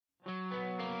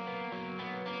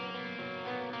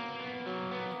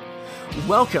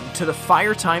Welcome to the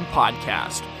Fire Time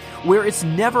Podcast, where it's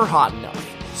never hot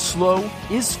enough, slow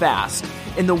is fast,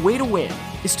 and the way to win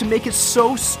is to make it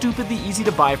so stupidly easy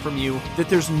to buy from you that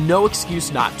there's no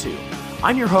excuse not to.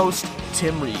 I'm your host,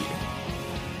 Tim Reed.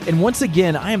 And once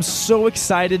again, I am so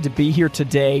excited to be here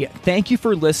today. Thank you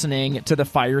for listening to the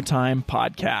Fire Time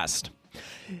Podcast.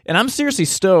 And I'm seriously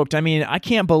stoked. I mean, I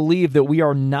can't believe that we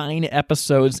are 9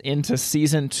 episodes into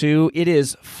season 2. It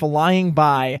is flying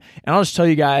by. And I'll just tell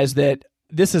you guys that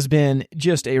this has been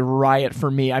just a riot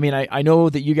for me. I mean, I know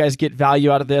that you guys get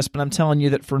value out of this, but I'm telling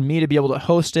you that for me to be able to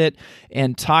host it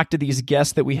and talk to these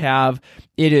guests that we have,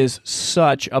 it is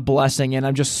such a blessing. And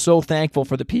I'm just so thankful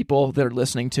for the people that are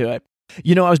listening to it.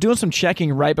 You know, I was doing some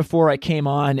checking right before I came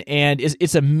on, and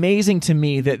it's amazing to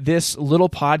me that this little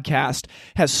podcast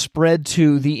has spread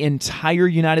to the entire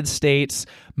United States,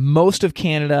 most of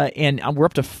Canada, and we're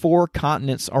up to 4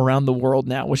 continents around the world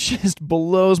now, which just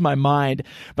blows my mind.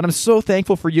 But I'm so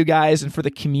thankful for you guys and for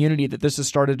the community that this has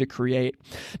started to create.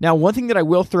 Now, one thing that I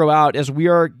will throw out is we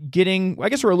are getting, I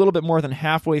guess we're a little bit more than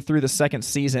halfway through the second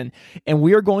season, and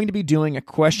we are going to be doing a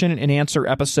question and answer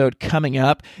episode coming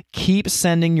up. Keep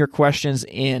sending your questions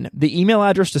in. The email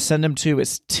address to send them to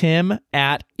is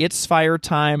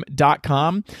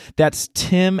tim@itsfiretime.com. That's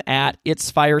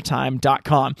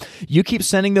tim@itsfiretime.com. You keep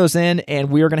sending those in, and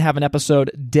we are going to have an episode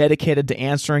dedicated to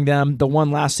answering them. The one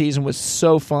last season was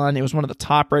so fun. It was one of the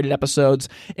top-rated episodes,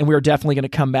 and we are definitely going to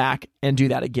come back and do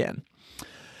that again.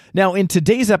 Now, in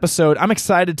today's episode, I'm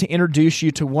excited to introduce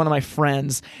you to one of my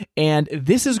friends, and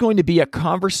this is going to be a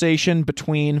conversation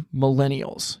between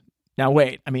millennials. Now,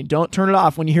 wait, I mean, don't turn it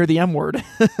off when you hear the M word.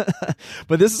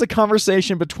 But this is a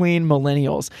conversation between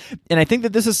millennials. And I think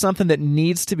that this is something that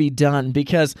needs to be done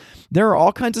because there are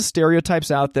all kinds of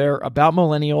stereotypes out there about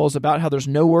millennials, about how there's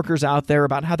no workers out there,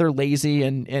 about how they're lazy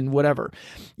and whatever.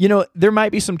 You know, there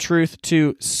might be some truth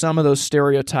to some of those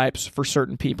stereotypes for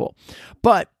certain people.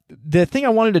 But the thing I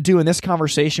wanted to do in this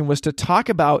conversation was to talk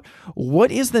about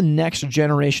what is the next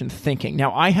generation thinking.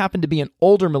 Now, I happen to be an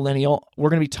older millennial. We're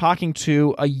going to be talking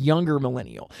to a younger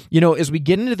millennial. You know, as we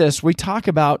get into this, we talk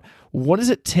about what does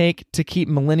it take to keep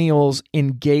millennials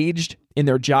engaged in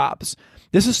their jobs.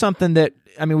 This is something that,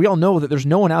 I mean, we all know that there's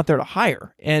no one out there to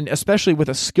hire, and especially with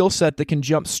a skill set that can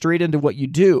jump straight into what you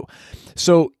do.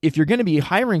 So if you're going to be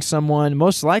hiring someone,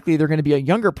 most likely they're going to be a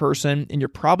younger person, and you're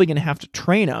probably going to have to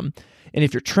train them. And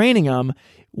if you're training them,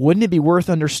 wouldn't it be worth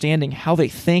understanding how they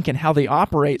think and how they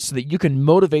operate so that you can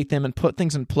motivate them and put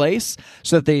things in place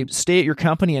so that they stay at your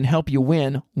company and help you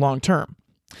win long term?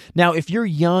 Now, if you're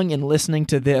young and listening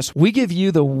to this, we give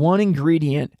you the one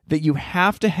ingredient that you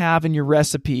have to have in your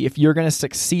recipe if you're going to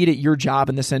succeed at your job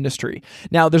in this industry.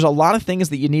 Now, there's a lot of things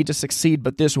that you need to succeed,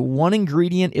 but this one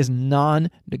ingredient is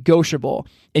non-negotiable,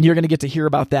 and you're going to get to hear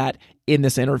about that in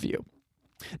this interview.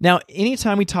 Now,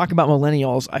 anytime we talk about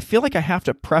millennials, I feel like I have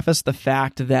to preface the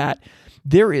fact that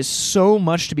there is so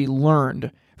much to be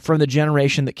learned from the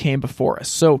generation that came before us.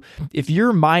 So if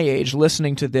you're my age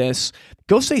listening to this,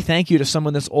 go say thank you to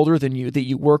someone that's older than you that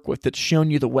you work with that's shown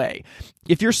you the way.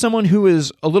 If you're someone who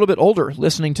is a little bit older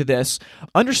listening to this,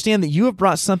 understand that you have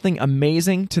brought something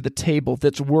amazing to the table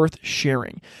that's worth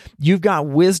sharing. You've got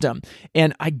wisdom,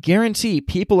 and I guarantee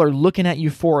people are looking at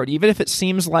you for it. Even if it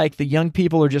seems like the young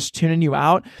people are just tuning you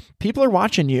out, people are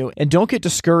watching you, and don't get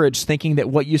discouraged thinking that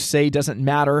what you say doesn't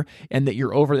matter and that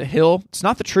you're over the hill. It's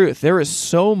not the truth. There is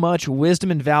so much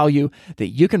wisdom and value that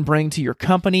you can bring to your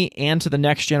company and to the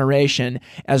next generation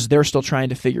as they're still trying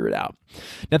to figure it out.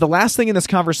 Now, the last thing in this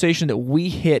conversation that we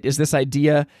hit is this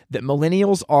idea that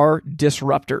millennials are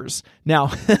disruptors.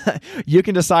 Now, you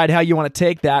can decide how you want to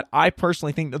take that. I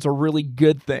personally think that's a really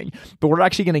good thing, but we're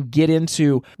actually going to get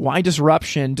into why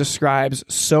disruption describes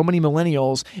so many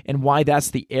millennials and why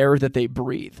that's the air that they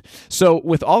breathe. So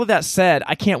with all of that said,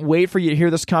 I can't wait for you to hear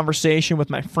this conversation with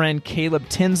my friend Kaleb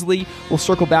Tinsley. We'll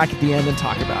circle back at the end and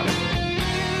talk about it.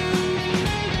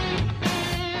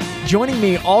 Joining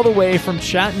me all the way from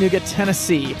Chattanooga,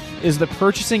 Tennessee, is the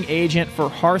purchasing agent for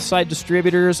Hearthside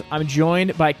Distributors. I'm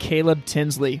joined by Kaleb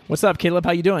Tinsley. What's up, Kaleb?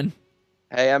 How you doing?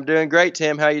 Hey, I'm doing great,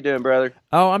 Tim. How you doing, brother?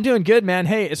 Oh, I'm doing good, man.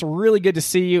 Hey, it's really good to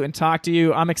see you and talk to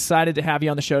you. I'm excited to have you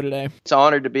on the show today. It's an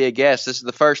honor to be a guest. This is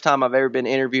the first time I've ever been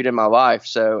interviewed in my life,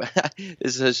 so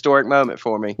this is a historic moment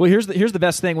for me. Well, here's the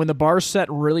best thing. When the bar's set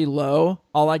really low,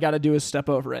 all I got to do is step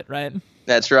over it, right?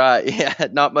 That's right. Yeah,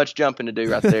 not much jumping to do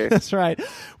right there. That's right.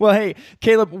 Well, hey,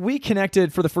 Kaleb, we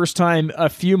connected for the first time a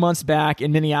few months back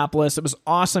in Minneapolis. It was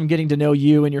awesome getting to know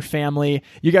you and your family.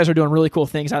 You guys are doing really cool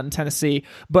things out in Tennessee.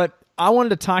 But I wanted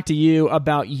to talk to you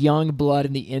about young blood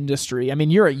in the industry. I mean,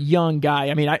 you're a young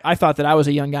guy. I mean, I thought that I was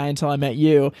a young guy until I met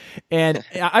you. And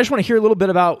I just want to hear a little bit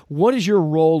about what does your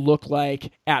role look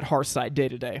like at Hearthside day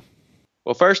to day?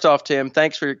 Well, first off, Tim,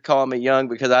 thanks for calling me young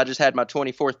because I just had my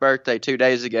 24th birthday 2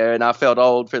 days ago, and I felt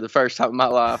old for the first time in my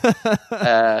life.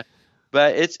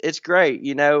 But it's great.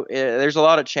 You know, there's a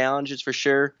lot of challenges for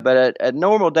sure. But a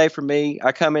normal day for me,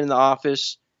 I come in the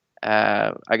office,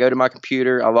 I go to my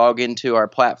computer, I log into our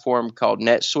platform called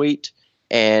NetSuite,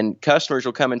 and customers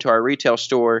will come into our retail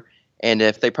store, and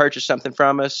if they purchase something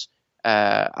from us,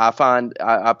 I find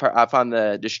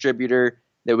the distributor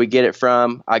that we get it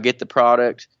from. I get the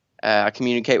product. I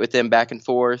communicate with them back and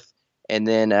forth, and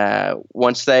then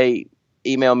once they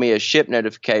email me a ship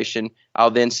notification,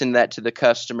 I'll then send that to the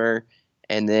customer,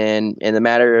 and then in the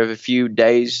matter of a few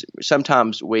days,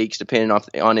 sometimes weeks, depending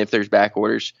on if there's back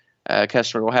orders, a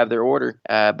customer will have their order.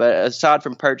 But aside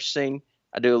from purchasing,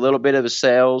 I do a little bit of the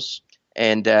sales,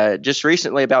 and just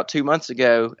recently, about 2 months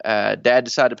ago, Dad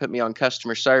decided to put me on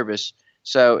customer service,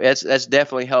 so that's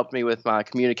definitely helped me with my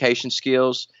communication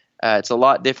skills. It's a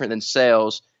lot different than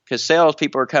sales. Because sales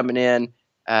people are coming in,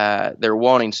 they're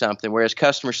wanting something, whereas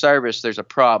customer service, there's a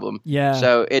problem. Yeah.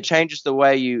 So it changes the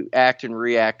way you act and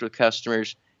react with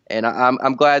customers, and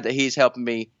I'm glad that he's helping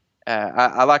me.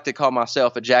 I like to call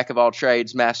myself a jack of all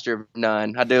trades, master of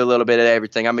none. I do a little bit of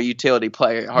everything. I'm a utility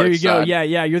player at Hearthside. There you go.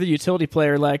 Yeah. You're the utility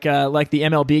player, like the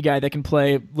MLB guy that can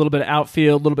play a little bit of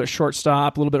outfield, a little bit of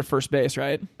shortstop, a little bit of first base,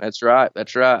 right? That's right.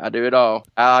 I do it all.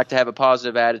 I like to have a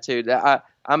positive attitude.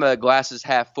 I'm a glasses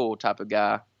half full type of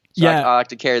guy. So yeah. I like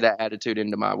to carry that attitude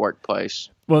into my workplace.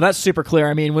 Well, that's super clear.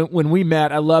 I mean, when we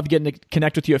met, I loved getting to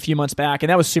connect with you a few months back, and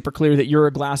that was super clear that you're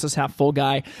a glasses half full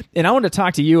guy. And I wanted to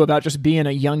talk to you about just being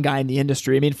a young guy in the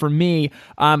industry. I mean, for me,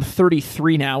 I'm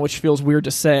 33 now, which feels weird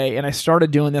to say, and I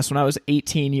started doing this when I was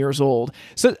 18 years old.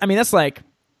 So, I mean, that's like,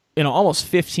 almost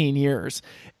 15 years.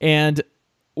 And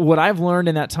what I've learned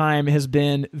in that time has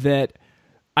been that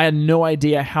I had no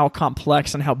idea how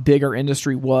complex and how big our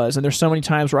industry was. And there's so many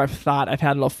times where I've thought I've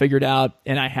had it all figured out,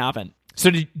 and I haven't.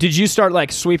 So did you start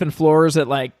like sweeping floors at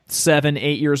like 7,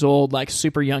 8 years old, like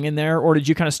super young in there? Or did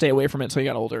you kind of stay away from it until you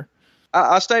got older?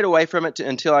 I stayed away from it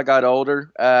until I got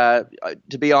older.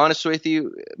 To be honest with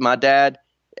you, my dad,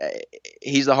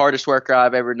 he's the hardest worker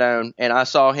I've ever known. And I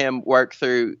saw him work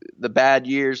through the bad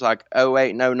years like 08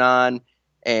 and 09,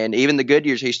 and even the good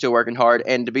years, he's still working hard.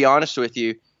 And to be honest with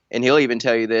you, and he'll even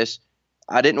tell you this,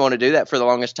 I didn't want to do that for the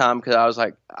longest time because I was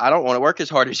like, I don't want to work as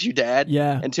hard as you, Dad.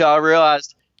 Yeah. Until I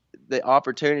realized the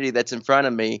opportunity that's in front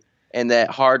of me and that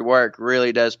hard work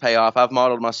really does pay off. I've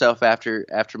modeled myself after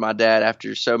my dad,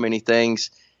 after so many things.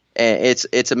 And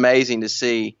it's amazing to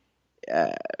see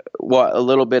what a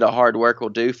little bit of hard work will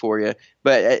do for you.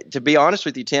 But to be honest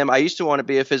with you, Tim, I used to want to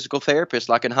be a physical therapist.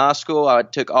 Like in high school, I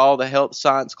took all the health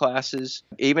science classes.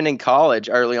 Even in college,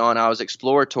 early on, I was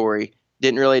exploratory.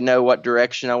 Didn't really know what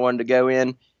direction I wanted to go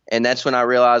in, and that's when I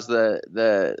realized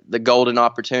the golden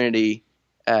opportunity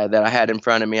that I had in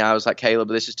front of me. I was like, Kaleb,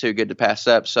 this is too good to pass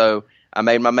up. So I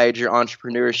made my major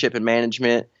entrepreneurship and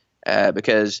management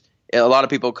because a lot of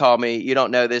people call me, you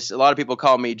don't know this, a lot of people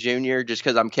call me Junior just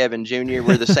because I'm Kevin Jr.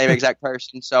 We're the same exact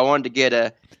person. So I wanted to get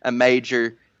a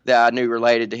major that I knew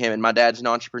related to him, and my dad's an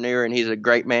entrepreneur, and he's a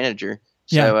great manager.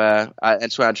 So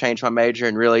that's when I changed my major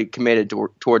and really committed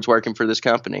towards working for this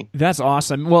company. That's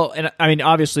awesome. Well, and I mean,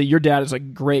 obviously, your dad is a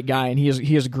great guy, and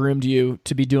he has groomed you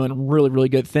to be doing really, really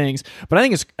good things. But I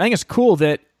think it's cool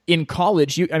that in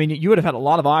college, you would have had a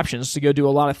lot of options to go do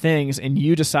a lot of things, and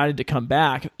you decided to come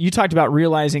back. You talked about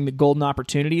realizing the golden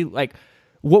opportunity. Like,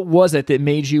 what was it that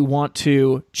made you want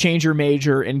to change your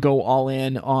major and go all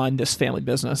in on this family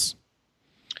business?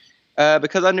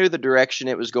 Because I knew the direction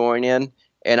it was going in.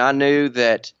 And I knew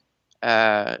that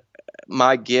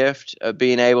my gift of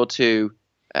being able to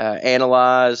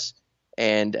analyze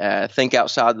and think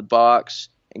outside the box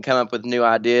and come up with new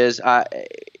ideas,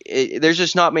 there's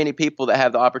just not many people that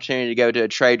have the opportunity to go to a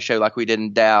trade show like we did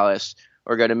in Dallas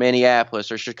or go to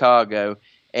Minneapolis or Chicago.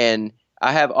 And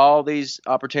I have all these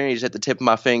opportunities at the tip of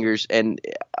my fingers and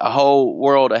a whole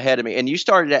world ahead of me. And you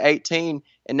started at 18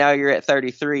 and now you're at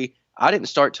 33. I didn't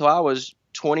start till I was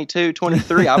 22,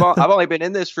 23. I've only been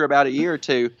in this for about a year or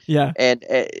two. Yeah. And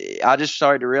I just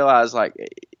started to realize, like,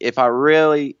 if I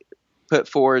really put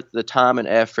forth the time and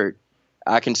effort,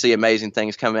 I can see amazing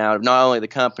things coming out of not only the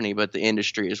company, but the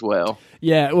industry as well.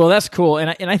 Yeah, well, that's cool.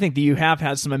 And I think that you have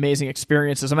had some amazing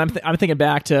experiences. I'm thinking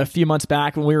back to a few months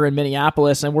back when we were in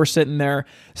Minneapolis and we're sitting there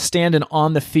standing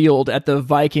on the field at the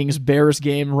Vikings-Bears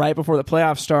game right before the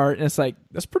playoffs start. And it's like,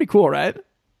 that's pretty cool, right?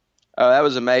 Oh, that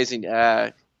was amazing.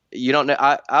 You don't know.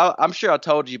 I'm sure I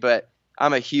told you, but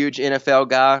I'm a huge NFL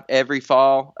guy. Every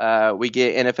fall, we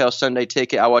get NFL Sunday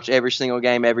ticket. I watch every single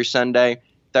game every Sunday,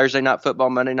 Thursday night football,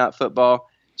 Monday night football.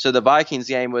 So the Vikings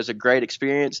game was a great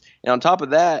experience. And on top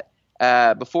of that,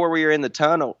 before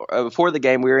the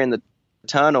game, we were in the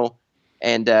tunnel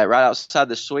and right outside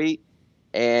the suite.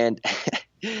 And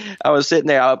I was sitting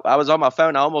there. I was on my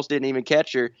phone. I almost didn't even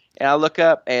catch her. And I look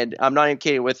up, and I'm not even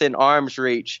kidding. Within arm's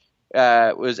reach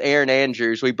was Aaron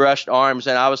Andrews. We brushed arms,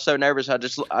 and I was so nervous. I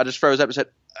just froze up and said,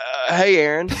 "Hey,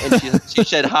 Aaron," and she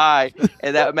said hi,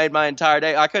 and that made my entire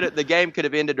day. The game could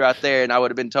have ended right there, and I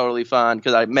would have been totally fine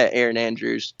because I met Aaron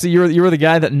Andrews. So you were the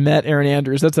guy that met Aaron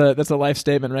Andrews. That's a life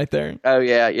statement right there. Oh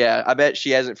yeah. I bet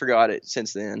she hasn't forgot it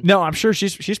since then. No, I'm sure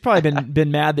she's probably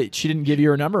been mad that she didn't give you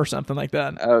her number or something like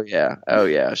that. Oh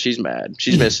yeah, she's mad.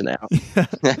 She's missing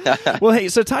out. Well, hey,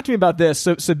 so talk to me about this.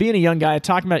 So being a young guy,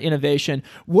 talking about innovation,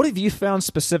 what have you found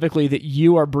specifically that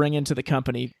you are bringing to the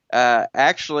company?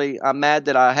 Actually, I'm mad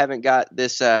that I haven't got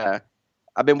this. I've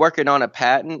been working on a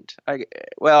patent. I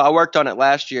worked on it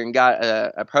last year and got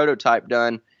a prototype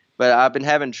done, but I've been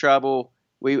having trouble.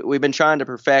 We've been trying to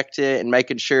perfect it and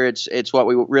making sure it's what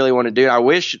we really want to do. I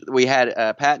wish we had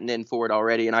a patent in for it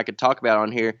already and I could talk about it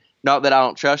on here. Not that I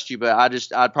don't trust you, but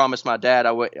I promised my dad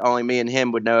only me and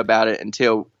him would know about it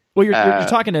until. Well, you're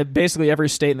talking to basically every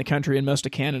state in the country and most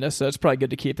of Canada, so it's probably good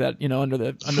to keep that under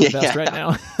the vest right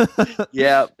now.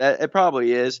 Yeah, it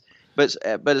probably is. But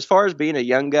as far as being a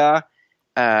young guy,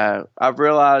 I've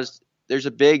realized there's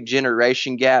a big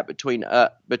generation gap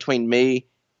between me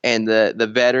and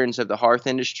the veterans of the hearth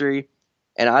industry,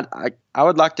 and I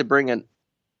would like to bring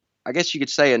I guess you could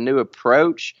say, a new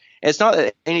approach. And it's not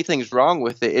that anything's wrong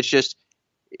with it. It's just,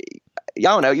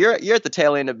 y'all know you're at the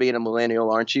tail end of being a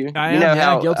millennial, aren't you? I am.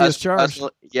 How guilty as charged.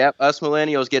 Us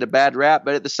millennials get a bad rap,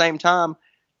 but at the same time,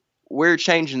 we're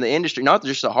changing the industry, not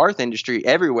just the hearth industry,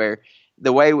 everywhere.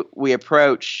 The way we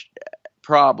approach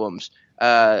problems,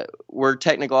 we're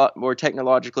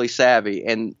technologically savvy,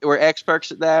 and we're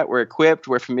experts at that. We're equipped.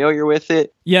 We're familiar with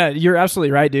it. Yeah, you're absolutely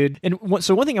right, dude. And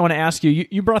so one thing I want to ask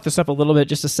you brought this up a little bit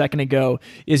just a second ago,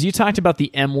 is you talked about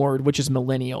the M word, which is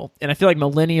millennial. And I feel like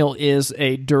millennial is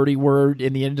a dirty word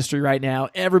in the industry right now.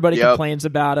 Everybody complains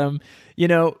about them.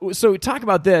 So talk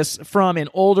about this from an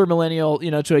older millennial,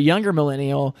 to a younger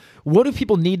millennial. What do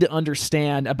people need to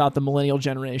understand about the millennial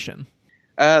generation?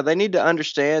 They need to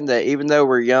understand that even though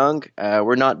we're young,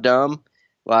 we're not dumb.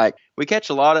 Like, we catch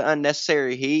a lot of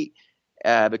unnecessary heat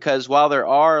because while there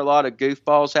are a lot of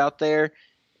goofballs out there,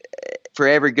 for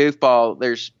every goofball,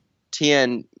 there's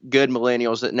 10 good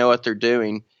millennials that know what they're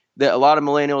doing. A lot of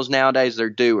millennials nowadays, they're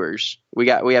doers. We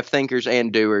have thinkers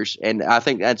and doers, and I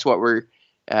think that's what we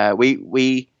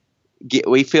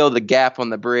fill the gap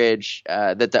on the bridge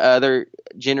that the other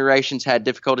generations had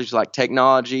difficulties, like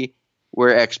technology.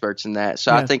 We're experts in that.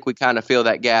 So I think we kind of fill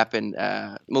that gap. And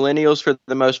millennials, for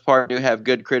the most part, do have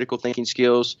good critical thinking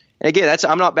skills. And again,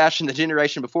 I'm not bashing the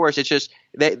generation before us. It's just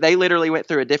they literally went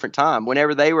through a different time.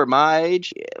 Whenever they were my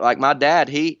age, like my dad,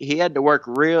 he had to work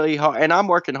really hard. And I'm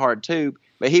working hard too,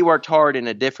 but he worked hard in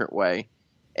a different way.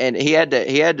 And he had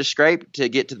to scrape to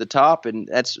get to the top. And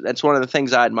that's one of the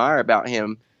things I admire about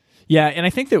him. Yeah, and I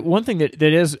think that one thing that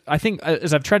is, I think,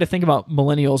 as I've tried to think about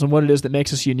millennials and what it is that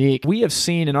makes us unique, we have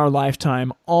seen in our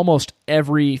lifetime almost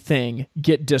everything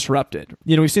get disrupted.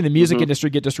 We've seen the music industry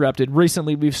get disrupted.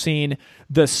 Recently, we've seen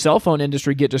the cell phone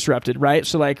industry get disrupted, right?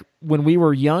 So, like, when we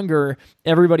were younger,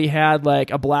 everybody had, like,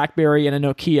 a BlackBerry and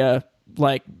a Nokia,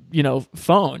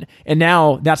 phone. And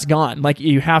now that's gone. Like,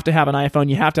 you have to have an iPhone.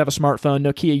 You have to have a smartphone.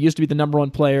 Nokia used to be the number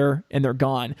one player, and they're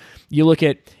gone. You look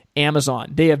at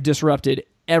Amazon. They have disrupted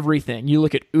everything. You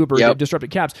look at Uber, they've disrupted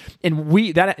cabs. And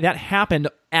that happened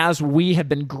as we have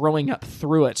been growing up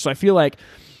through it. So I feel like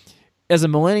as a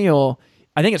millennial,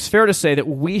 I think it's fair to say that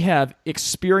we have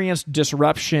experienced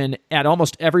disruption at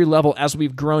almost every level as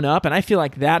we've grown up. And I feel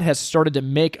like that has started to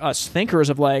make us thinkers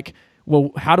of like,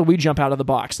 well, how do we jump out of the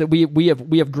box? That we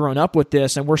have grown up with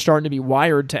this, and we're starting to be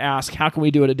wired to ask, how can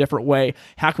we do it a different way?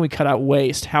 How can we cut out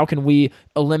waste? How can we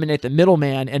eliminate the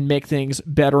middleman and make things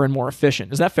better and more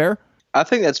efficient? Is that fair? I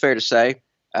think that's fair to say.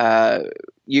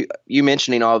 You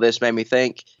mentioning all this made me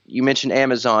think. You mentioned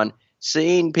Amazon.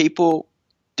 Seeing people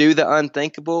do the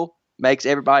unthinkable makes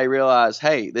everybody realize,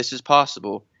 hey, this is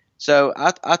possible. So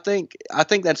I think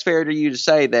that's fair to you to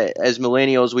say that as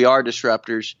millennials, we are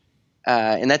disruptors,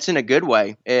 and that's in a good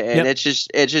way. And it's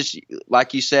just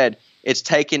like you said, it's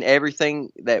taking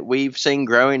everything that we've seen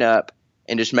growing up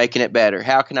and just making it better.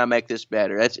 How can I make this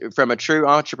better? That's from a true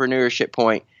entrepreneurship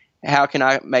point. How can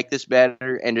I make this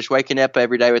better? And just waking up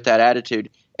every day with that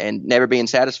attitude and never being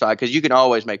satisfied, because you can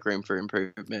always make room for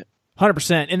improvement.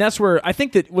 100%. And that's where I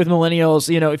think that with millennials,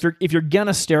 if you're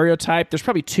gonna stereotype, there's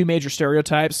probably two major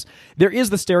stereotypes. There is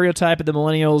the stereotype of the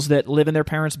millennials that live in their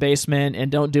parents' basement and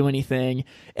don't do anything.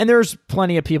 And there's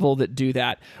plenty of people that do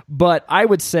that. But I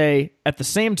would say at the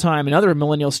same time, another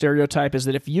millennial stereotype is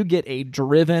that if you get a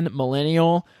driven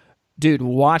millennial, dude,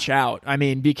 watch out. I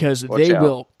mean, because they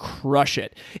will crush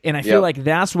it. And I feel like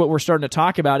that's what we're starting to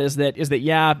talk about is that,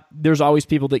 yeah, there's always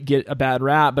people that get a bad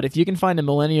rap, but if you can find a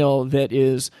millennial that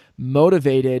is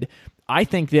motivated, I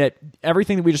think that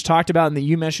everything that we just talked about and that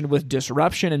you mentioned with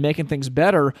disruption and making things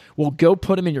better will go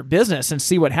put them in your business and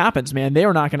see what happens, man. They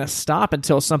are not going to stop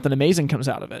until something amazing comes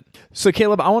out of it. So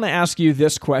Kaleb, I want to ask you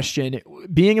this question.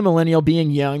 Being a millennial,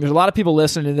 being young, there's a lot of people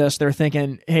listening to this. They're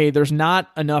thinking, hey, there's not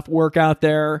enough work out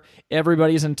there.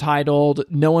 Everybody's entitled.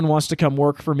 No one wants to come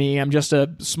work for me. I'm just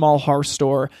a small hearth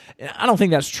store. I don't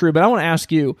think that's true, but I want to ask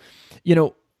you,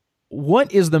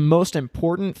 what is the most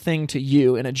important thing to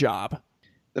you in a job?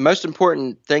 The most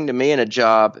important thing to me in a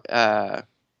job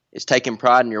is taking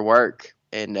pride in your work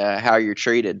and how you're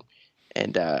treated.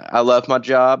 And I love my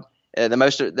job. I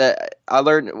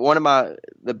learned one of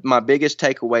my biggest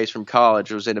takeaways from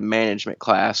college was in a management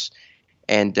class,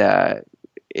 and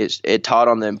it taught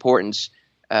on the importance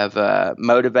of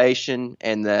motivation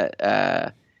and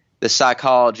the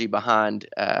psychology behind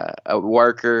a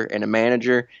worker and a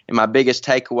manager. And my biggest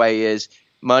takeaway is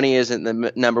money isn't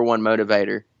the number one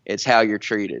motivator. It's how you're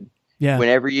treated. Yeah.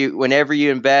 Whenever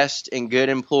you invest in good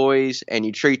employees and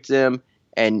you treat them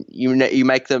and you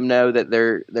make them know that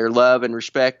they're loved and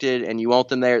respected and you want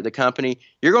them there at the company,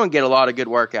 you're going to get a lot of good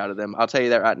work out of them. I'll tell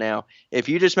you that right now. If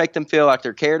you just make them feel like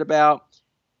they're cared about,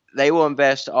 they will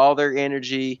invest all their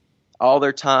energy, all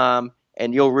their time,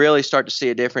 and you'll really start to see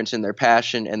a difference in their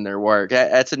passion and their work.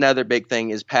 That's another big thing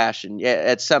is passion. Yeah,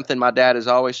 that's something my dad has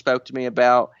always spoke to me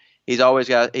about. He's always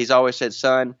said,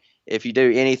 son, if you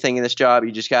do anything in this job,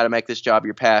 you just got to make this job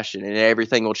your passion, and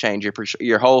everything will change.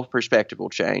 Your whole perspective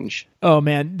will change. Oh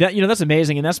man, that's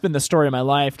amazing, and that's been the story of my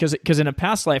life. Because in a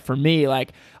past life for me,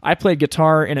 like I played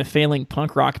guitar in a failing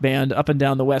punk rock band up and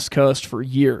down the West Coast for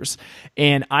years,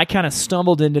 and I kind of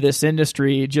stumbled into this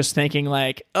industry just thinking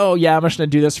like, oh yeah, I'm just going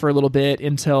to do this for a little bit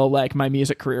until like my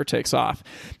music career takes off.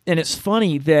 And it's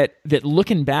funny that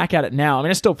looking back at it now, I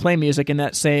mean, I still play music in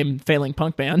that same failing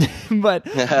punk band, but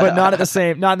not in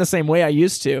the same way I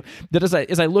used to. That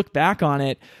as I look back on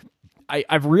it,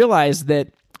 I've realized that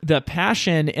the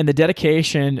passion and the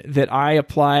dedication that I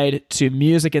applied to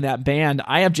music in that band,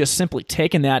 I have just simply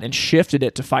taken that and shifted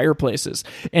it to fireplaces.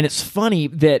 And it's funny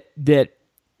that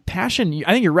passion,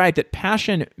 I think you're right, that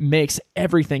passion makes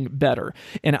everything better.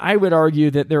 And I would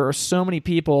argue that there are so many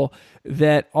people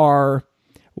that are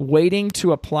waiting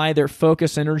to apply their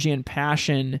focus, energy, and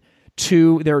passion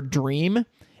to their dream,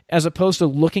 as opposed to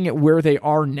looking at where they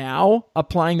are now,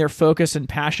 applying their focus and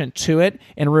passion to it,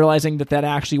 and realizing that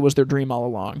actually was their dream all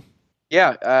along.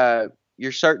 Yeah,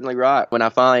 you're certainly right. When I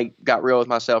finally got real with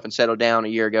myself and settled down a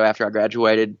year ago after I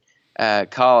graduated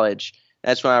college,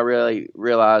 that's when I really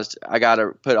realized I got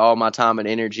to put all my time and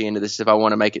energy into this if I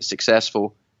want to make it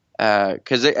successful.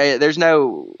 Because there's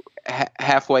no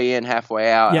halfway in,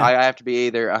 halfway out. Yeah. I have to be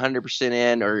either 100%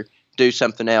 in or do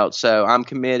something else. So I'm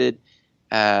committed.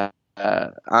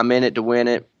 I'm in it to win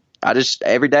it.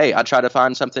 Every day I try to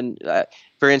find something.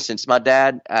 For instance, my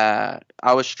dad,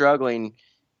 I was struggling,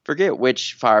 forget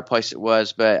which fireplace it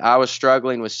was, but I was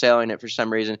struggling with selling it for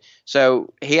some reason.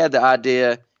 So he had the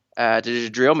idea to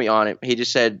just drill me on it. He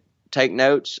just said, take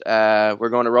notes. We're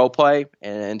going to role play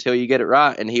until you get it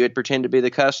right. And he would pretend to be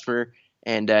the customer,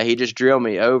 and he just drilled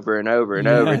me over and over and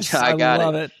over until I got it. I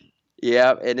love it.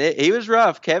 Yeah, and he was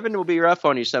rough. Kevin will be rough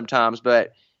on you sometimes,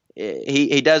 but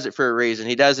he does it for a reason.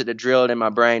 He does it to drill it in my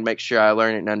brain, make sure I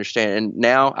learn it and understand it. And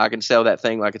now I can sell that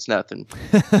thing like it's nothing.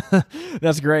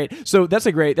 That's great. So that's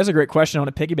a great question I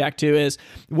want to piggyback to is,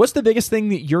 what's the biggest thing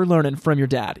that you're learning from your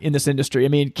dad in this industry? I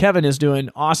mean, Kevin is doing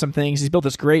awesome things. He's built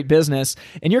this great business,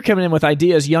 and you're coming in with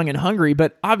ideas young and hungry,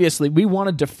 but obviously we want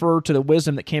to defer to the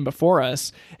wisdom that came before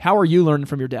us. How are you learning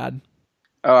from your dad?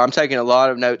 Oh, I'm taking a lot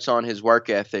of notes on his work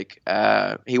ethic.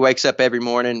 He wakes up every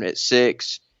morning at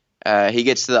 6. He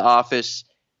gets to the office.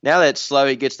 Now that it's slow,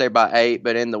 he gets there by 8.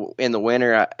 But in the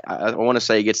winter, I want to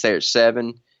say he gets there at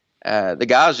 7. The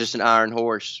guy's just an iron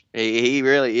horse. He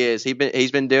really is.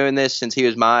 He's been doing this since he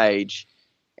was my age,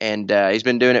 and he's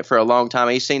been doing it for a long time.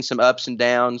 He's seen some ups and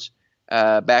downs.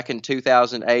 Back in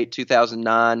 2008,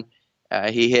 2009,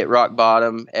 he hit rock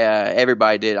bottom.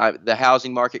 Everybody did. The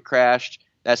housing market crashed.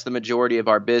 That's the majority of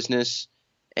our business,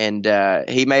 and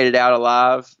he made it out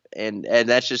alive. And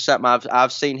that's just something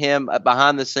I've seen him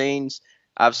behind the scenes.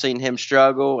 I've seen him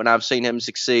struggle, and I've seen him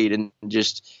succeed. And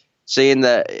just seeing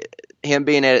him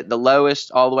being at the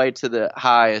lowest all the way to the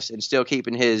highest and still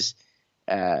keeping his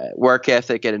work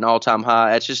ethic at an all-time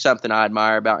high. That's just something I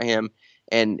admire about him.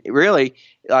 And really,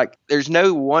 like, there's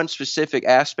no one specific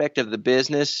aspect of the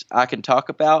business I can talk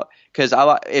about, because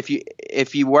if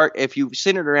you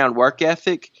center it around work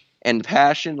ethic and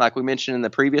passion, like we mentioned in the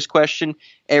previous question,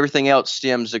 everything else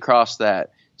stems across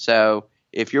that. So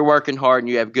if you're working hard and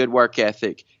you have good work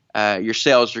ethic, your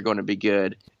sales are going to be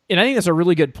good. And I think that's a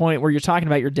really good point where you're talking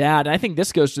about your dad. And I think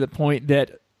this goes to the point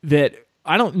that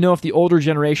I don't know if the older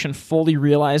generation fully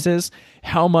realizes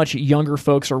how much younger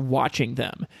folks are watching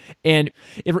them. And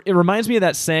it reminds me of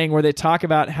that saying where they talk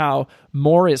about how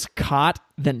more is caught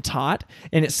than taught.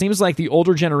 And it seems like the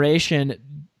older generation,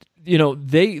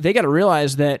 they got to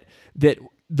realize that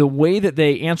the way that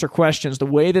they answer questions, the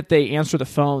way that they answer the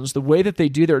phones, the way that they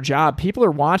do their job, people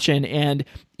are watching. And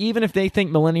even if they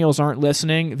think millennials aren't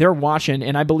listening, they're watching.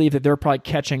 And I believe that they're probably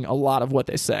catching a lot of what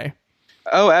they say.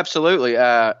 Oh, absolutely.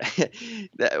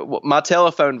 My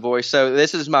telephone voice. So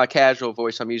this is my casual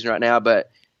voice I'm using right now, but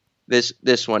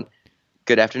this one.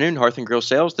 Good afternoon, Hearth and Grill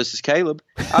Sales. This is Kaleb.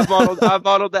 I've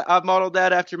modeled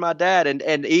that after my dad. And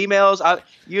emails.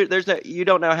 You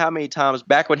don't know how many times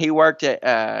back when he worked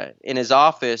in his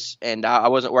office, and I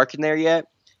wasn't working there yet.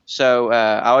 So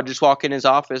I would just walk in his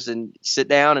office and sit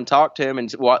down and talk to him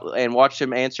and watch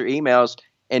him answer emails.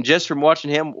 And just from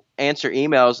watching him answer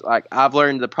emails, like, I've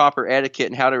learned the proper etiquette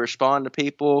and how to respond to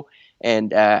people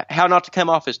and how not to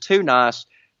come off as too nice.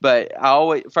 But I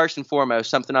always, first and foremost,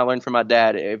 something I learned from my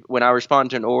dad, when I respond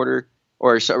to an order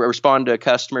or respond to a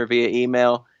customer via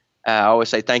email, I always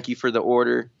say thank you for the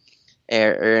order.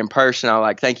 Or in person, I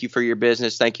like, thank you for your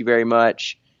business. Thank you very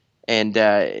much. And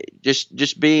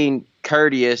just being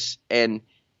courteous and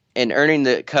earning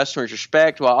the customer's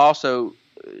respect while also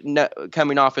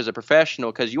coming off as a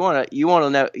professional, because you want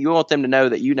them to know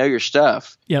that you know your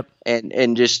stuff. Yep.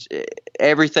 And just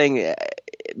everything.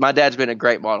 My dad's been a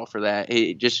great model for that.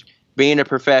 He just being a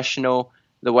professional,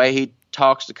 the way he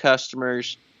talks to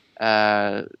customers,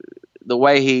 the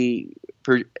way he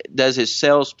does his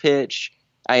sales pitch.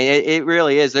 It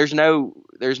really is. There's no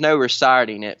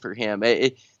reciting it for him.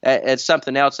 It's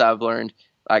something else I've learned.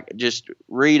 Like, just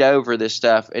read over this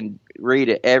stuff and read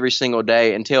it every single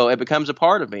day until it becomes a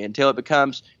part of me, until it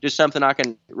becomes just something I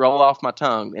can roll off my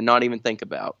tongue and not even think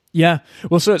about. Yeah.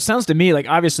 Well, so it sounds to me like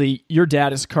obviously your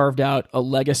dad has carved out a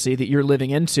legacy that you're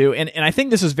living into. And I think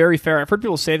this is very fair. I've heard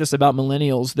people say this about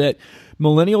millennials, that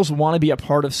millennials want to be a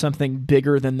part of something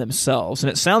bigger than themselves.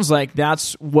 And it sounds like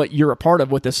that's what you're a part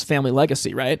of with this family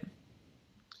legacy, right?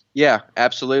 Yeah,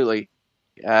 absolutely.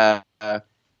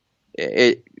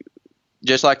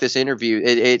 Just like this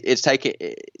interview,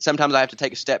 sometimes I have to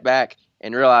take a step back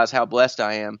and realize how blessed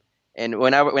I am. And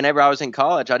whenever I was in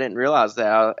college, I didn't realize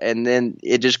that. And then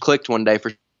it just clicked one day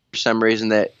for some reason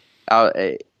that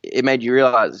it made you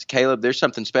realize, Kaleb, there's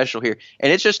something special here.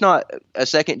 And it's just not a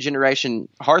second generation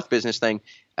hearth business thing.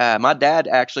 My dad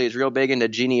actually is real big into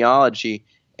genealogy,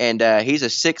 and he's a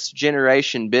 6th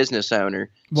generation business owner.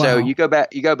 Wow. So you go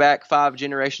back 5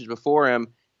 generations before him,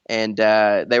 and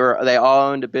they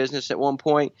all owned a business at one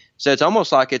point. So it's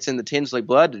almost like it's in the Tinsley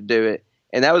blood to do it.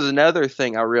 And that was another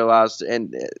thing I realized.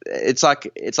 And it's like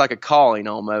a calling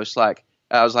almost. Like,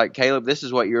 I was like, Kaleb, this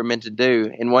is what you're meant to do.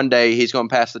 And one day he's going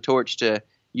to pass the torch to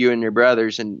you and your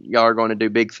brothers, and y'all are going to do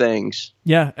big things.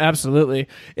 Yeah, absolutely.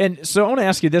 And so I want to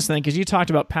ask you this thing, because you talked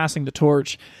about passing the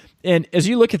torch. And as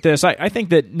you look at this, I think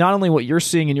that not only what you're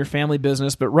seeing in your family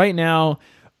business, but right now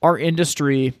our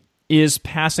industry is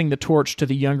passing the torch to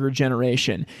the younger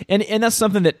generation. And that's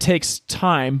something that takes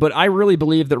time, but I really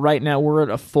believe that right now we're at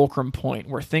a fulcrum point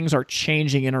where things are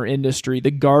changing in our industry.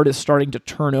 The guard is starting to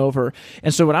turn over.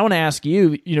 And so what I want to ask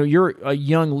you, you're a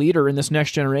young leader in this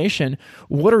next generation.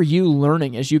 What are you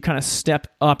learning as you kind of step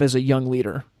up as a young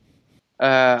leader?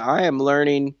 I am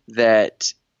learning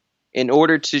that in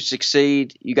order to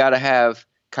succeed, you got to have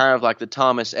kind of like the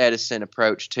Thomas Edison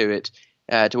approach to it,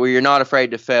 to where you're not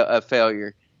afraid of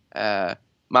failure.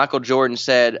 Michael Jordan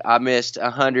said, I missed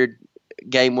 100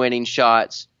 game-winning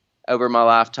shots over my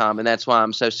lifetime, and that's why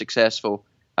I'm so successful.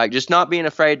 Like, just not being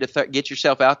afraid to get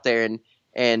yourself out there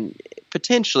and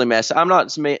potentially mess. I'm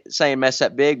not saying mess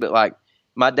up big, but like,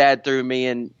 my dad threw me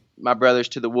and my brothers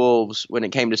to the wolves when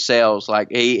it came to sales. Like,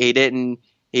 he didn't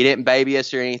baby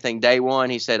us or anything. Day one,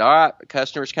 he said, all right,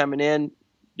 customers coming in,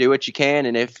 do what you can,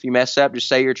 and if you mess up, just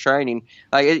say you're training.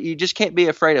 Like, you just can't be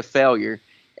afraid of failure.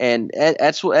 And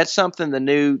that's something the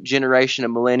new generation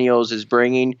of millennials is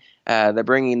bringing. They're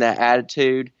bringing that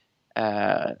attitude,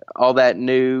 all that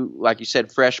new, like you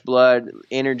said, fresh blood,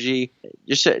 energy,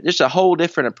 just a whole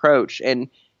different approach. And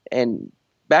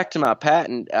back to my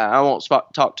patent, I won't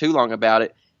talk too long about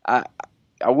it. I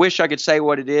wish I could say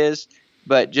what it is,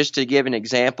 but just to give an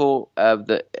example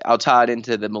I'll tie it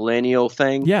into the millennial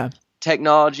thing. Yeah.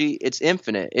 Technology, it's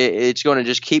infinite. It's going to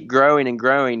just keep growing and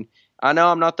growing. I know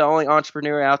I'm not the only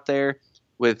entrepreneur out there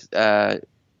with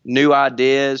new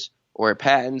ideas or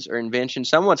patents or inventions.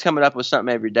 Someone's coming up with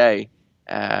something every day.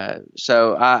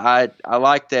 So I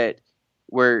like that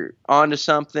we're onto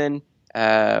something.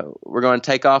 We're going to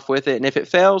take off with it. And if it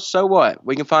fails, so what?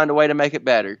 We can find a way to make it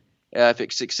better. If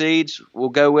it succeeds, we'll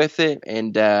go with it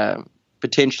and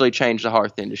potentially change the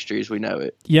hearth industry as we know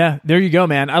it. Yeah, there you go,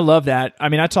 man. I love that. I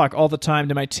mean, I talk all the time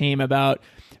to my team about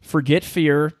forget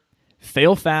fear,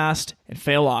 fail fast, and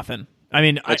fail often. I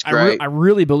mean, I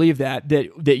really believe that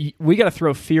we got to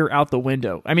throw fear out the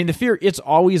window. I mean, the fear, it's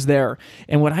always there.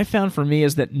 And what I found for me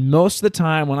is that most of the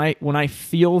time when I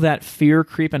feel that fear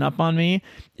creeping up on me,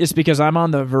 it's because I'm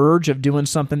on the verge of doing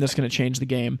something that's going to change the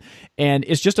game. And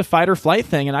it's just a fight or flight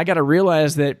thing. And I got to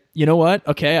realize that, you know what?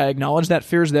 Okay, I acknowledge that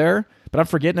fear's there, but I'm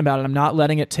forgetting about it. I'm not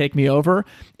letting it take me over.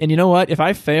 And you know what? If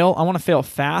I fail, I want to fail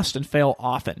fast and fail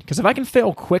often. Because if I can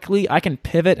fail quickly, I can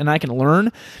pivot and I can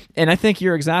learn. And I think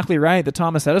you're exactly right. The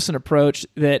Thomas Edison approach,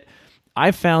 that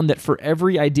I've found that for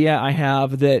every idea I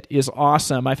have that is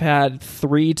awesome, I've had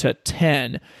 3 to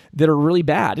 10 that are really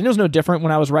bad. And it was no different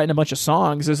when I was writing a bunch of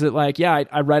songs. Is that like, yeah,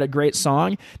 I write a great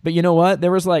song, but you know what?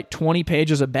 There was like 20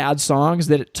 pages of bad songs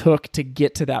that it took to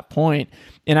get to that point.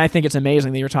 And I think it's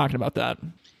amazing that you're talking about that.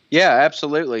 Yeah,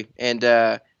 absolutely. And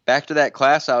back to that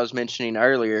class I was mentioning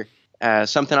earlier,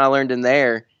 something I learned in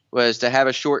there was to have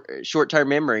a short-term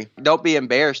memory. Don't be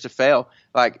embarrassed to fail.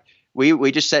 Like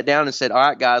we just sat down and said, all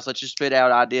right, guys, let's just spit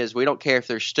out ideas. We don't care if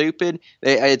they're stupid.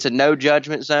 It's a no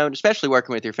judgment zone, especially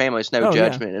working with your family. It's no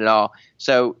judgment at all.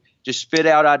 So just spit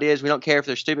out ideas. We don't care if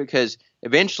they're stupid, because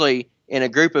eventually in a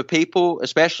group of people,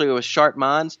 especially with sharp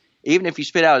minds, even if you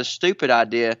spit out a stupid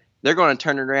idea, they're going to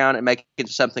turn it around and make it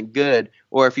into something good.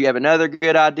 Or if you have another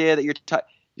good idea that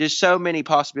there's so many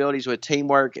possibilities with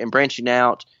teamwork and branching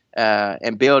out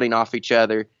and building off each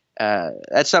other.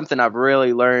 That's something I've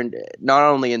really learned, not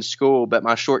only in school, but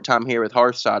my short time here with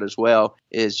Hearthside as well,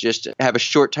 is just to have a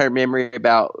short-term memory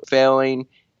about failing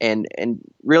and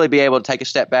really be able to take a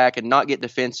step back and not get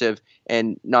defensive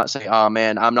and not say, oh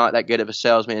man, I'm not that good of a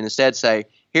salesman. And instead say,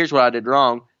 here's what I did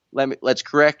wrong. Let's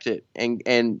correct it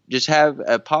and just have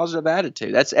a positive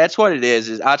attitude. That's what it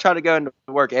is I try to go into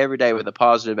work every day with a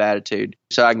positive attitude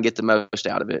so I can get the most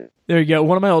out of it. There you go.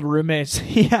 One of my old roommates,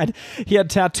 he had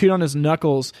tattooed on his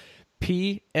knuckles,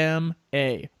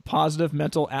 PMA, positive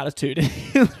mental attitude.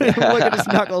 Look at his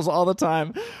knuckles all the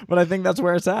time, but I think that's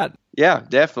where it's at. Yeah,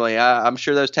 definitely. I'm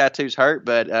sure those tattoos hurt,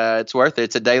 but it's worth it.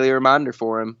 It's a daily reminder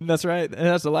for him. That's right. And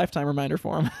that's a lifetime reminder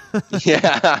for him.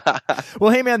 Yeah.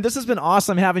 Well, hey, man, this has been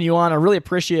awesome having you on. I really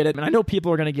appreciate it. And I know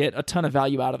people are going to get a ton of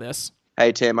value out of this.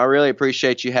 Hey, Tim, I really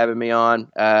appreciate you having me on.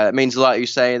 It means a lot you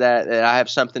say that I have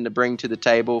something to bring to the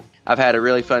table. I've had a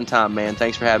really fun time, man.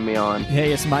 Thanks for having me on.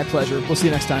 Hey, it's my pleasure. We'll see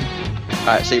you next time. All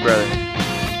right. See you, brother.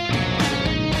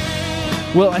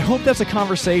 Well, I hope that's a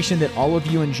conversation that all of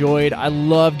you enjoyed. I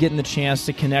love getting the chance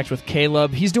to connect with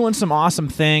Kaleb. He's doing some awesome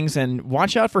things, and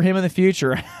watch out for him in the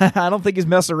future. I don't think he's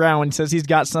messing around when he says he's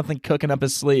got something cooking up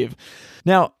his sleeve.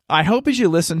 Now, I hope as you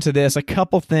listen to this, a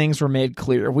couple things were made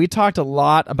clear. We talked a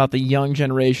lot about the young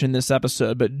generation in this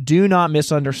episode, but do not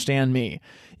misunderstand me.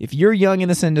 If you're young in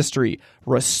this industry,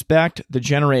 respect the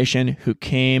generation who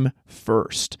came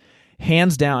first.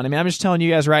 Hands down. I mean, I'm just telling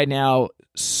you guys right now,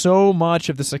 so much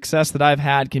of the success that I've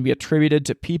had can be attributed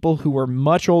to people who were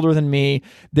much older than me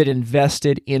that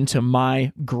invested into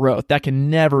my growth. That can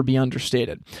never be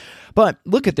understated. But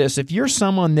look at this. If you're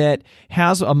someone that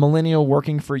has a millennial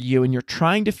working for you and you're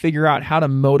trying to figure out how to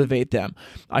motivate them,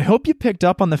 I hope you picked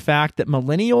up on the fact that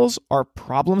millennials are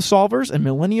problem solvers and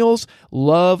millennials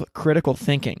love critical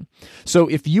thinking. So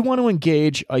if you want to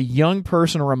engage a young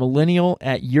person or a millennial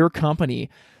at your company,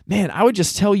 man, I would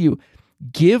just tell you,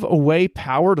 give away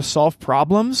power to solve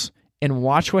problems and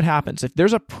watch what happens. If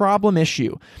there's a problem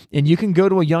issue and you can go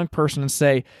to a young person and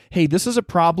say, hey, this is a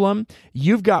problem,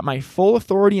 you've got my full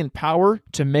authority and power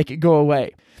to make it go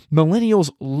away.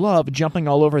 Millennials love jumping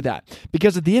all over that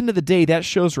because at the end of the day, that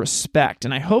shows respect.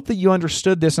 And I hope that you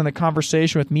understood this in the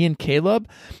conversation with me and Kaleb,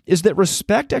 is that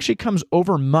respect actually comes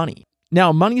over money.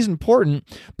 Now, money is important,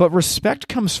 but respect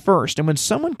comes first. And when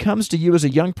someone comes to you as a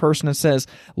young person and says,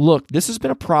 look, this has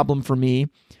been a problem for me,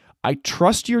 I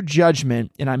trust your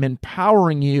judgment and I'm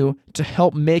empowering you to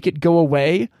help make it go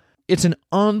away, it's an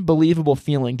unbelievable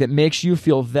feeling that makes you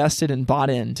feel vested and bought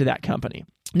into that company.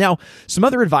 Now, some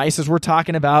other advice as we're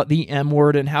talking about the M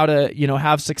word and how to,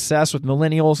 have success with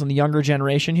millennials and the younger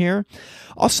generation here.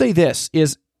 I'll say this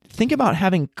is think about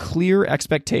having clear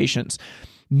expectations.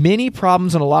 Many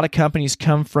problems in a lot of companies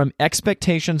come from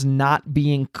expectations not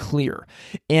being clear.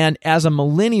 And as a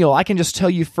millennial, I can just tell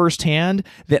you firsthand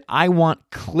that I want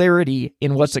clarity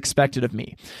in what's expected of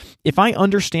me. If I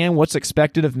understand what's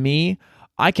expected of me,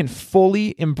 I can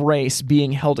fully embrace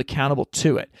being held accountable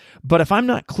to it. But if I'm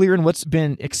not clear in what's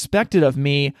been expected of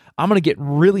me, I'm going to get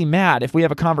really mad if we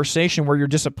have a conversation where you're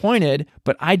disappointed,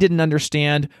 but I didn't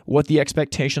understand what the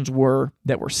expectations were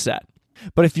that were set.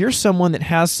 But if you're someone that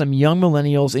has some young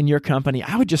millennials in your company,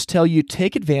 I would just tell you,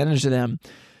 take advantage of them.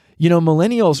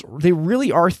 Millennials, they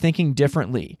really are thinking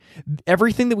differently.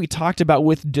 Everything that we talked about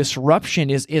with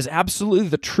disruption is absolutely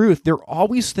the truth. They're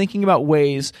always thinking about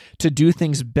ways to do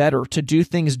things better, to do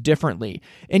things differently.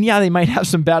 And yeah, they might have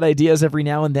some bad ideas every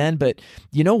now and then, but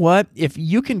you know what? If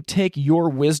you can take your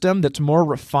wisdom that's more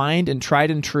refined and tried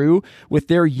and true with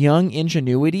their young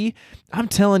ingenuity, I'm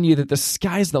telling you that the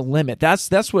sky's the limit.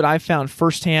 That's what I found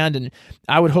firsthand, and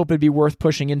I would hope it'd be worth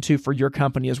pushing into for your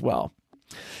company as well.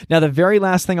 Now, the very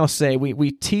last thing I'll say,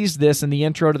 we teased this in the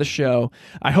intro to the show.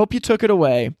 I hope you took it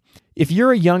away. If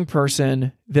you're a young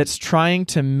person that's trying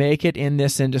to make it in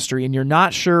this industry and you're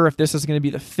not sure if this is going to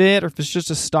be the fit or if it's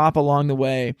just a stop along the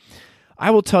way,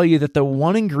 I will tell you that the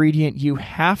one ingredient you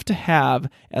have to have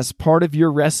as part of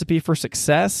your recipe for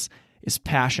success is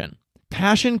passion.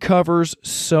 Passion covers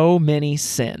so many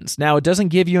sins. Now, it doesn't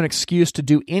give you an excuse to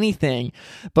do anything,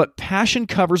 but passion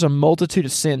covers a multitude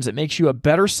of sins. It makes you a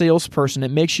better salesperson.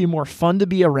 It makes you more fun to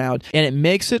be around, and it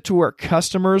makes it to where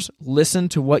customers listen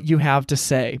to what you have to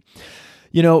say.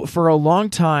 For a long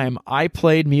time, I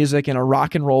played music in a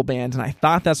rock and roll band, and I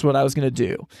thought that's what I was going to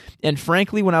do. And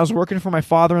frankly, when I was working for my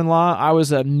father-in-law, I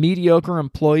was a mediocre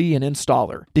employee and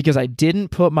installer because I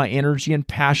didn't put my energy and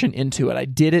passion into it. I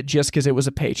did it just because it was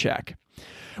a paycheck.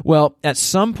 Well, at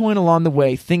some point along the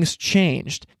way, things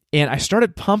changed, and I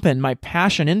started pumping my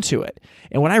passion into it.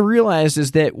 And what I realized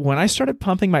is that when I started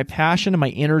pumping my passion and my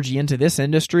energy into this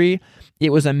industry,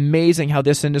 it was amazing how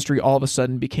this industry all of a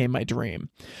sudden became my dream.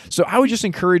 So I would just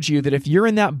encourage you that if you're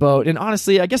in that boat, and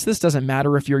honestly, I guess this doesn't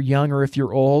matter if you're young or if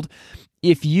you're old,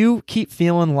 if you keep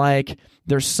feeling like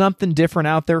there's something different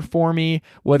out there for me,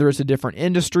 whether it's a different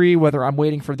industry, whether I'm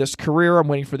waiting for this career, I'm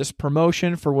waiting for this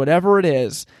promotion, for whatever it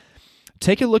is,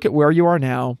 take a look at where you are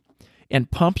now and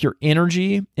pump your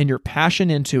energy and your passion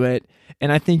into it,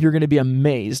 and I think you're going to be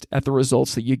amazed at the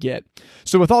results that you get.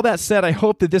 So with all that said, I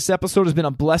hope that this episode has been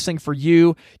a blessing for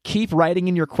you. Keep writing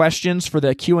in your questions for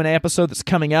the Q&A episode that's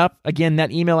coming up. Again,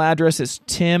 that email address is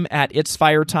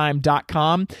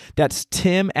tim@itsfiretime.com. That's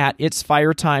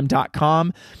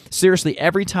tim@itsfiretime.com. Seriously,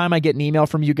 every time I get an email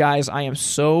from you guys, I am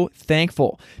so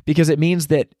thankful because it means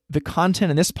that the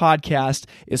content in this podcast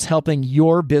is helping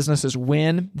your businesses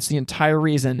win. It's the entire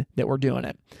reason that we're doing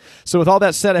it. So with all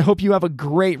that said, I hope you have a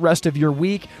great rest of your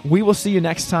week. We will see you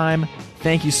next time.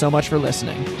 Thank you so much for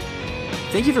listening.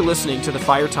 Thank you for listening to the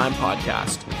Fire Time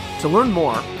Podcast. To learn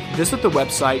more, visit the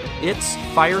website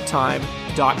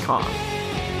itsfiretime.com.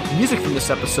 Music from this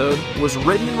episode was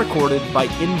written and recorded by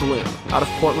In Bloom out of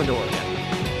Portland, Oregon.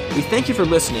 We thank you for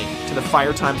listening to the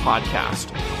Fire Time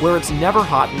Podcast, where it's never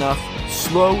hot enough,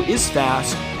 slow is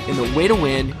fast, and the way to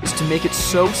win is to make it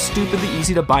so stupidly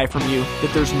easy to buy from you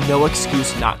that there's no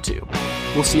excuse not to.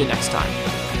 We'll see you next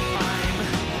time.